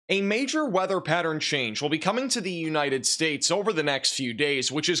A major weather pattern change will be coming to the United States over the next few days,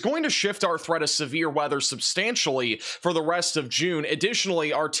 which is going to shift our threat of severe weather substantially for the rest of June.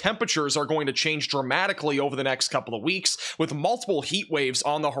 Additionally, our temperatures are going to change dramatically over the next couple of weeks, with multiple heat waves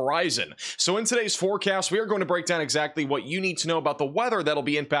on the horizon. So in today's forecast, we are going to break down exactly what you need to know about the weather that'll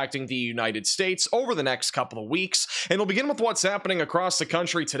be impacting the United States over the next couple of weeks. And we'll begin with what's happening across the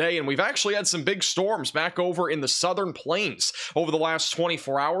country today, and we've actually had some big storms back over in the southern plains over the last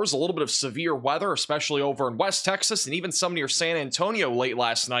 24 hours. A little bit of severe weather, especially over in West Texas and even some near San Antonio late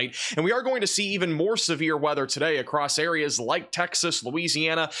last night. And we are going to see even more severe weather today across areas like Texas,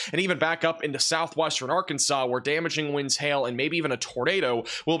 Louisiana, and even back up into southwestern Arkansas, where damaging winds, hail, and maybe even a tornado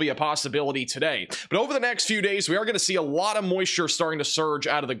will be a possibility today. But over the next few days, we are going to see a lot of moisture starting to surge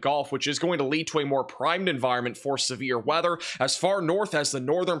out of the Gulf, which is going to lead to a more primed environment for severe weather as far north as the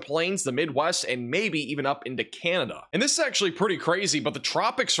northern plains, the Midwest, and maybe even up into Canada. And this is actually pretty crazy, but the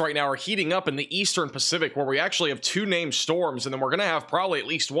tropics right now are heating up in the eastern Pacific, where we actually have two named storms, and then we're going to have probably at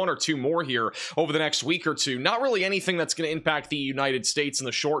least one or two more here over the next week or two. Not really anything that's going to impact the United States in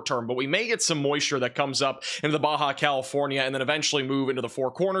the short term, but we may get some moisture that comes up into the Baja California and then eventually move into the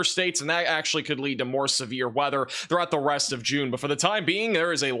Four Corners states, and that actually could lead to more severe weather throughout the rest of June. But for the time being,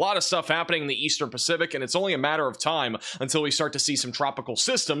 there is a lot of stuff happening in the eastern Pacific, and it's only a matter of time until we start to see some tropical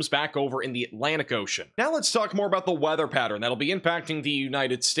systems back over in the Atlantic Ocean. Now let's talk more about the weather pattern that'll be impacting the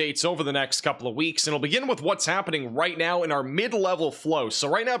United States over the next couple of weeks, and we'll begin with what's happening right now in our mid-level flow. So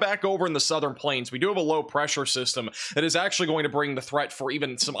right now, back over in the southern plains, we do have a low pressure system that is actually going to bring the threat for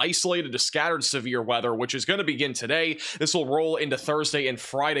even some isolated to scattered severe weather, which is going to begin today. This will roll into Thursday and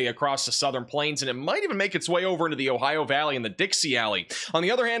Friday across the southern plains, and it might even make its way over into the Ohio Valley and the Dixie Alley. On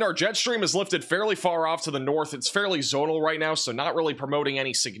the other hand, our jet stream is lifted fairly far off to the north. It's fairly zonal right now, so not really promoting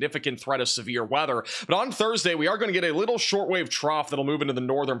any significant threat of severe weather. But on Thursday, we are going to get a little shortwave trough that'll move into the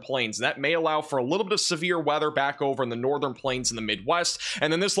northern plains. That may allow for a little bit of severe weather back over in the northern plains in the Midwest,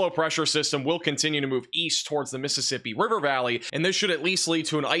 and then this low pressure system will continue to move east towards the Mississippi River Valley, and this should at least lead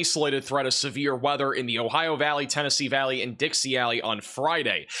to an isolated threat of severe weather in the Ohio Valley, Tennessee Valley, and Dixie Alley on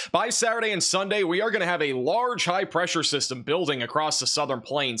Friday. By Saturday and Sunday, we are going to have a large high pressure system building across the southern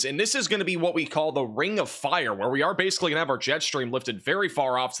plains, and this is going to be what we call the ring of fire, where we are basically going to have our jet stream lifted very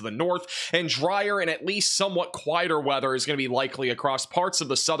far off to the north, and drier and at least somewhat quieter weather is going to be likely across parts of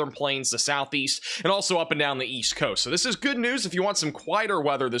the southern plains, the southeast, and also up and down the east coast. So this is good news if you want some quieter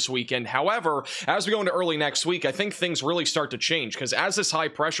weather this weekend. However, as we go into early next week, I think things really start to change, because as this high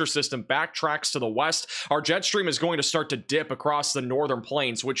pressure system backtracks to the west, our jet stream is going to start to dip across the northern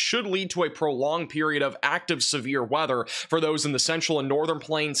plains, which should lead to a prolonged period of active severe weather for those in the central and northern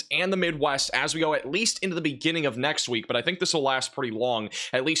plains and the Midwest as we go at least into the beginning of next week. But I think this will last pretty long,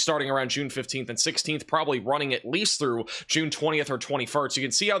 at least starting around June 15th and 16th, probably running at least through June 20th or 21st. You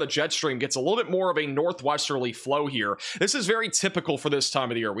can see how the jet stream gets a little bit more of a northwesterly flow here. This is very typical for this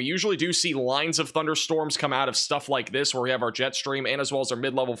time of the year. We usually do see lines of thunderstorms come out of stuff like this, where we have our jet stream and as well as our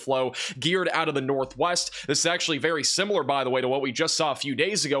mid-level flow geared out of the northwest. This is actually very similar, by the way, to what we just saw a few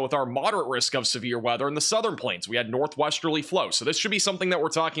days ago with our moderate risk of severe weather in the southern plains. We had northwesterly flow, so this should be something that we're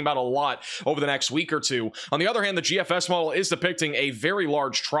talking about a lot over the next week or two. On the other hand, the GFS model is depicting a very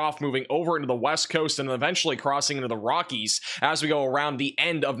large trough moving over into the west coast and eventually crossing into the Rockies as we go around the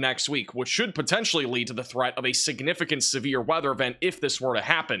end of next week, which should potentially lead to the threat of a significant severe weather event if this were to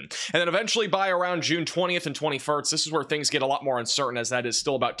happen. And then eventually by around June 20th and 21st, this is where things get a lot more uncertain, as that is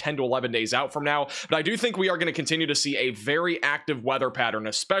still about 10 to 11 days out from now. But I do think we are going to continue to see a very active weather pattern,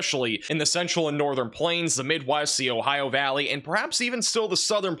 especially in the central and northern plains, the Midwest, the Ohio Valley, and perhaps even still the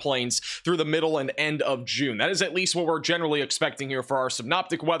southern plains through the middle and end of June. That is at least what we're generally expecting here for our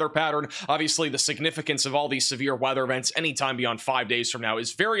synoptic weather pattern. Obviously, the significance of all these severe weather events anytime beyond 5 days from now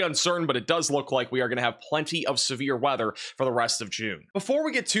is very uncertain, but it does look like we are going to have plenty of severe weather for the rest of June. Before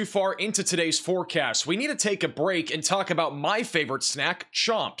we get too far into today's forecast, we need to take a break and talk about my favorite snack,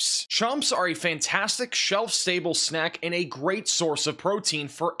 chomps. Chomps are a fantastic shelf-stable snack and a great source of protein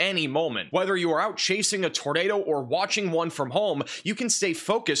for any moment. Whether you are out chasing a tornado or watching one from home, you can stay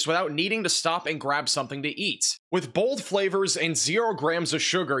focused without needing to stop and grab something to eat. With bold flavors and 0 grams of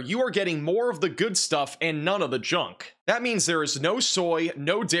sugar, you are getting more of the good stuff and none of the junk. That means there is no soy,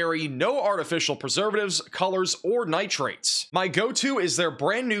 no dairy, no artificial preservatives, colors, or nitrates. My go-to is their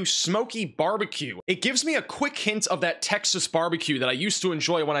brand new smoky barbecue. It gives me a quick hint of that Texas barbecue that I used to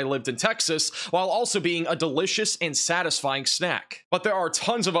enjoy when I lived in Texas, while also being a delicious and satisfying snack. But there are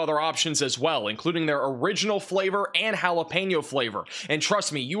tons of other options as well, including their original flavor and jalapeno flavor. And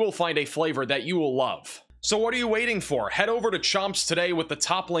trust me, you will find a flavor that you will love. So what are you waiting for? Head over to Chomps today with the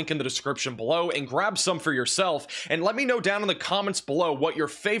top link in the description below and grab some for yourself, and let me know down in the comments below what your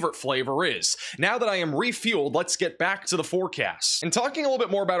favorite flavor is. Now that I am refueled, let's get back to the forecast. And talking a little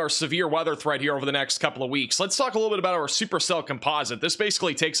bit more about our severe weather threat here over the next couple of weeks, let's talk a little bit about our supercell composite. This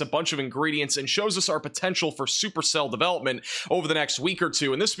basically takes a bunch of ingredients and shows us our potential for supercell development over the next week or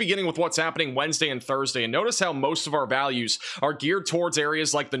two, and this beginning with what's happening Wednesday and Thursday. And notice how most of our values are geared towards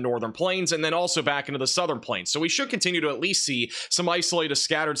areas like the northern plains and then also back into the southern plains. So we should continue to at least see some isolated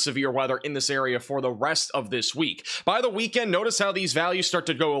scattered severe weather in this area for the rest of this week. By the weekend, notice how these values start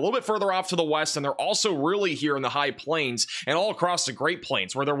to go a little bit further off to the west, and they're also really here in the high plains and all across the Great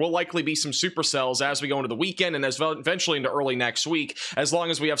Plains, where there will likely be some supercells as we go into the weekend and as eventually into early next week, as long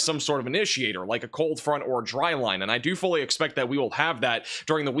as we have some sort of initiator like a cold front or a dry line. And I do fully expect that we will have that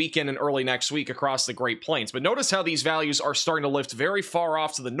during the weekend and early next week across the Great Plains. But notice how these values are starting to lift very far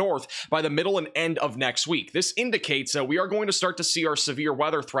off to the north by the middle and end of next week. This indicates that we are going to start to see our severe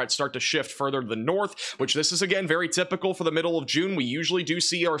weather threat start to shift further to the north, which this is again very typical for the middle of June. We usually do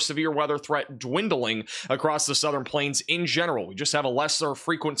see our severe weather threat dwindling across the southern plains in general. We just have a lesser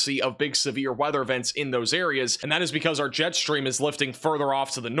frequency of big severe weather events in those areas, and that is because our jet stream is lifting further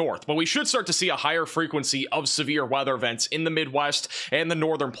off to the north. But we should start to see a higher frequency of severe weather events in the Midwest and the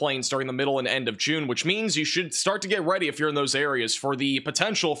northern plains during the middle and end of June, which means you should start to get ready if you're in those areas for the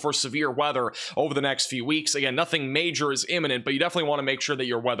potential for severe weather over the next few weeks. Again, nothing major is imminent, but you definitely want to make sure that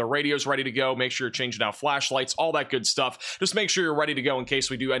your weather radio is ready to go. Make sure you're changing out flashlights, all that good stuff. Just make sure you're ready to go in case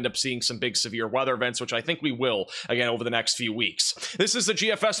we do end up seeing some big severe weather events, which I think we will, again, over the next few weeks. This is the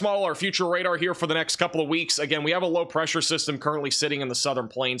GFS model, our future radar here for the next couple of weeks. Again, we have a low pressure system currently sitting in the southern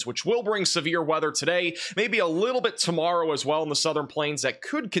plains, which will bring severe weather today, maybe a little bit tomorrow as well in the southern plains. That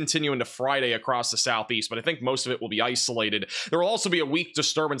could continue into Friday across the southeast, but I think most of it will be isolated. There will also be a weak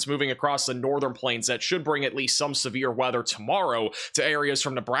disturbance moving across the northern plains that should bring at least some severe weather tomorrow to areas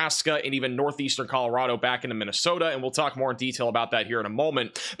from Nebraska and even northeastern Colorado back into Minnesota, and we'll talk more in detail about that here in a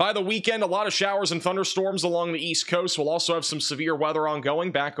moment. By the weekend, a lot of showers and thunderstorms along the east coast. We'll also have some severe weather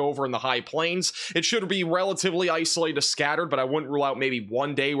ongoing back over in the high plains. It should be relatively isolated to scattered, but I wouldn't rule out maybe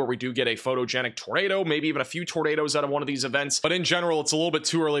one day where we do get a photogenic tornado, maybe even a few tornadoes out of one of these events. But in general, it's a little bit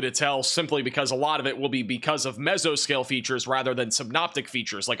too early to tell, simply because a lot of it will be because of mesoscale features rather than synoptic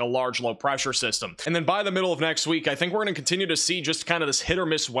features like a large low pressure system. And then by the middle of next week, I think we're going to continue to see just kind of this hit or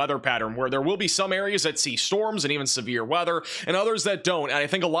miss weather pattern where there will be some areas that see storms and even severe weather and others that don't. And I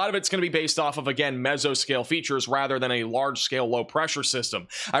think a lot of it's going to be based off of, again, mesoscale features rather than a large scale low pressure system.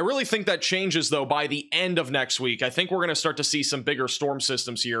 I really think that changes though by the end of next week. I think we're going to start to see some bigger storm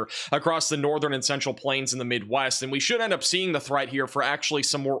systems here across the northern and central plains in the Midwest, and we should end up seeing the threat here for actually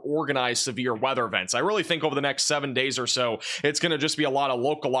some more organized severe weather events. I really think over the next 7 days or so, it's going to just be a lot of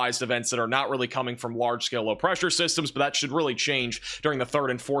localized events that are not really coming from large scale low pressure systems, but that should really change during the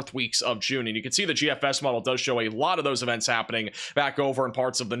 3rd and 4th weeks of June. And you can see the GFS model does show a lot of those events happening back over in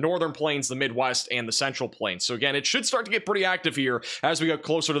parts of the northern plains, the Midwest, and the central plains. So again, it should start to get pretty active here as we get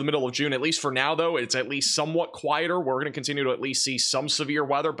closer to the middle of June. At least for now though, it's at least somewhat quieter. We're going to continue to at least see some severe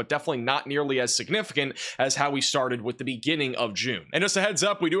weather, but definitely not nearly as significant as how we started with the beginning of June. And just a heads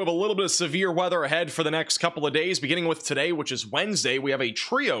up, we do have a little bit of severe weather ahead for the next couple of days, beginning with today, which is Wednesday. We have a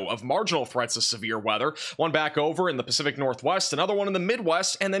trio of marginal threats of severe weather, one back over in the Pacific Northwest, another one in the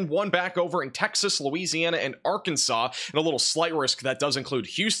Midwest, and then one back over in Texas, Louisiana, and Arkansas, and a little slight risk that does include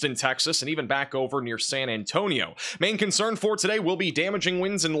Houston, Texas, and even back over near San Antonio. Main concern for today will be damaging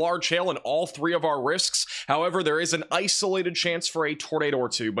winds and large hail in all three of our risks. However, there is an isolated chance for a tornado or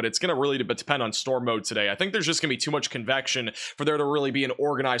two, but it's going to really depend on storm mode today. I think there's just going to be too much convection for there to really be an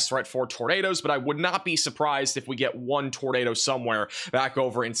organized threat for tornadoes, but I would not be surprised if we get one tornado somewhere back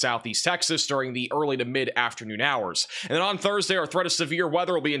over in southeast Texas during the early to mid-afternoon hours. And then on Thursday, our threat of severe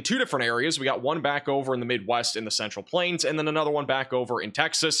weather will be in two different areas. We got one back over in the Midwest in the Central Plains, and then another one back over in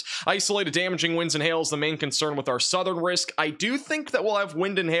Texas. Isolated damaging winds and hail is the main concern with our southern risk. I do think that we'll have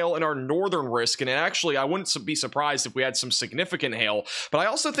wind and hail in our northern risk, and actually I wouldn't be surprised if we had some significant hail, but I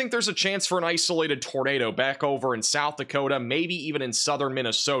also think there's a chance for an isolated tornado back over in South Dakota, maybe even in southern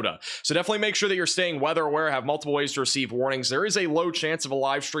Minnesota. So definitely make sure that you're staying weather aware, have multiple ways to receive warnings. There is a low chance of a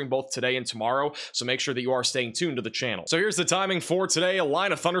live stream both today and tomorrow, so make sure that you are staying tuned to the channel. So here's the timing for today. A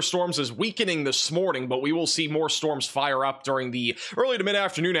line of thunderstorms is weakening this morning, but we will see more storms fire up during the early to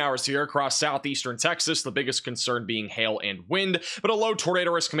mid-afternoon hours here across southeastern Texas, the biggest concern being hail and wind, but a low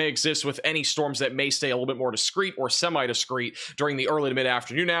tornado risk may exist with any storms that may stay a little bit more discreet or semi-discreet during the early to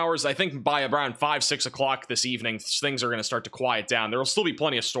mid-afternoon hours. I think by around 5-6 o'clock this evening, things are going to start to quiet down. There will still be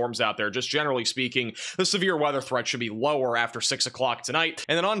plenty of storms out there. Just generally speaking, the severe weather threat should be lower after 6 o'clock tonight.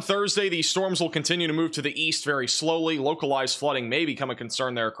 And then on Thursday, the storm storms will continue to move to the east very slowly. Localized flooding may become a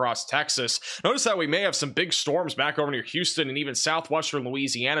concern there across Texas. Notice that we may have some big storms back over near Houston and even southwestern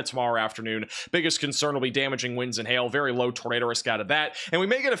Louisiana tomorrow afternoon. Biggest concern will be damaging winds and hail. Very low tornado risk out of that. And we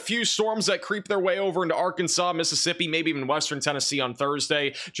may get a few storms that creep their way over into Arkansas, Mississippi, maybe even western Tennessee on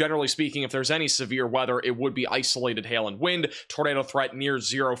Thursday. Generally speaking, if there's any severe weather, it would be isolated hail and wind. Tornado threat near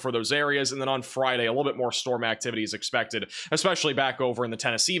zero for those areas. And then on Friday, a little bit more storm activity is expected, especially back over in the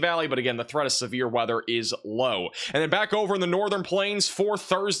Tennessee Valley. But again, the threat of severe weather is low. And then back over in the northern plains for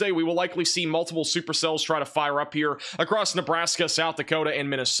Thursday, we will likely see multiple supercells try to fire up here across Nebraska, South Dakota, and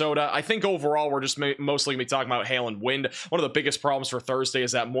Minnesota. I think overall, we're just mostly going to be talking about hail and wind. One of the biggest problems for Thursday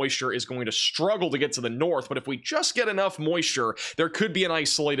is that moisture is going to struggle to get to the north. But if we just get enough moisture, there could be an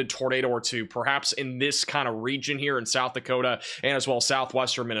isolated tornado or two, perhaps in this kind of region here in South Dakota and as well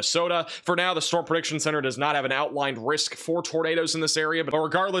southwestern Minnesota. For now, the Storm Prediction Center does not have an outlined risk for tornadoes in this area, but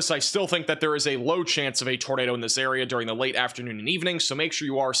regardless, I still think that there is a low chance of a tornado in this area during the late afternoon and evening, so make sure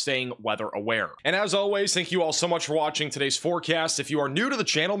you are staying weather aware. And as always, thank you all so much for watching today's forecast. If you are new to the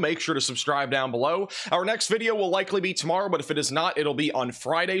channel, make sure to subscribe down below. Our next video will likely be tomorrow, but if it is not, it'll be on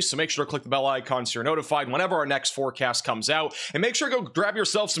Friday, so make sure to click the bell icon so you're notified whenever our next forecast comes out, and make sure to go grab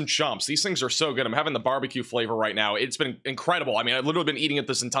yourself some chumps. These things are so good. I'm having the barbecue flavor right now. It's been incredible. I mean, I've literally been eating it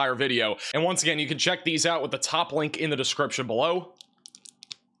this entire video, and once again, you can check these out with the top link in the description below.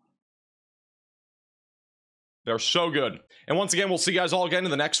 They're so good. And once again, we'll see you guys all again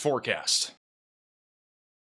in the next forecast.